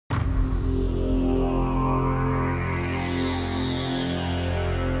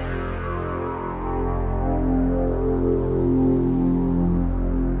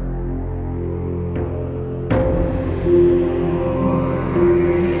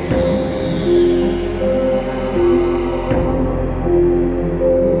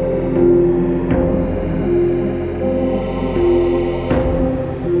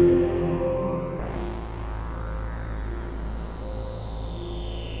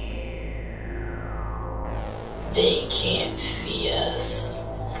They can't see us,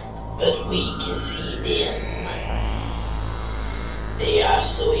 but we can see them. They are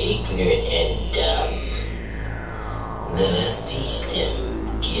so ignorant and dumb. Let us teach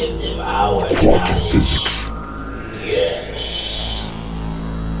them, give them our knowledge. Yes.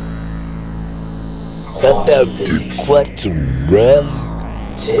 About the quantum realm?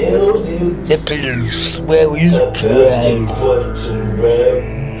 Tell them The place where we the quantum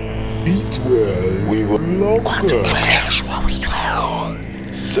realm. eat well. We will longer. Place where we dwell.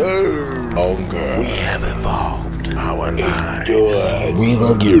 Longer. We have evolved our lives. We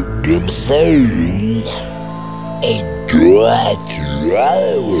will give them soon. Enjoy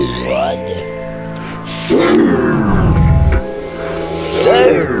travel. Soon.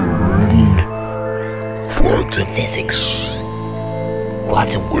 Quantum physics.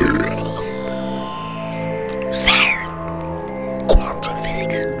 Quantum world. CERN. Quantum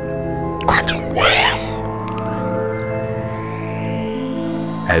physics. Quantum realm.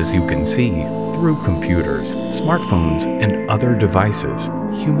 As you can see, through computers, smartphones, and other devices,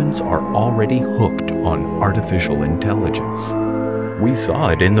 humans are already hooked on artificial intelligence. We saw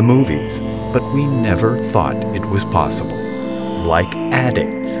it in the movies, but we never thought it was possible. Like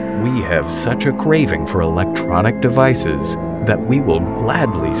addicts, we have such a craving for electronic devices that we will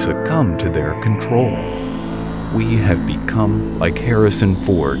gladly succumb to their control. We have become like Harrison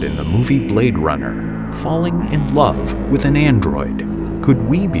Ford in the movie Blade Runner, falling in love with an android. Could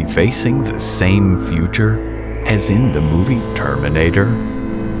we be facing the same future as in the movie Terminator?